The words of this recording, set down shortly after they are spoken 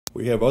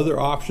We have other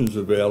options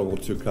available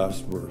to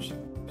customers.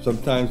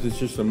 Sometimes it's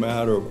just a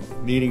matter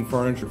of needing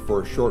furniture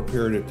for a short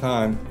period of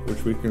time,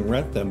 which we can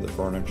rent them the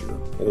furniture.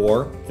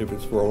 Or if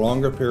it's for a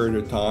longer period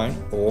of time,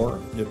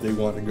 or if they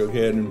want to go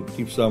ahead and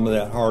keep some of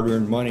that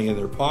hard-earned money in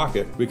their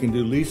pocket, we can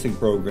do leasing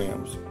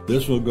programs.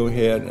 This will go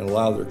ahead and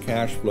allow their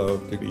cash flow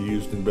to be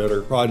used in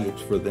better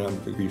projects for them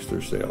to increase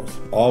their sales.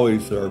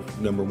 Always our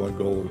 #1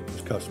 goal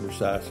is customer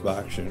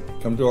satisfaction.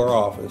 Come to our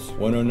office,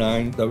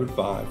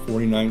 10975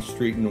 49th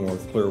Street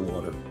North,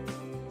 Clearwater.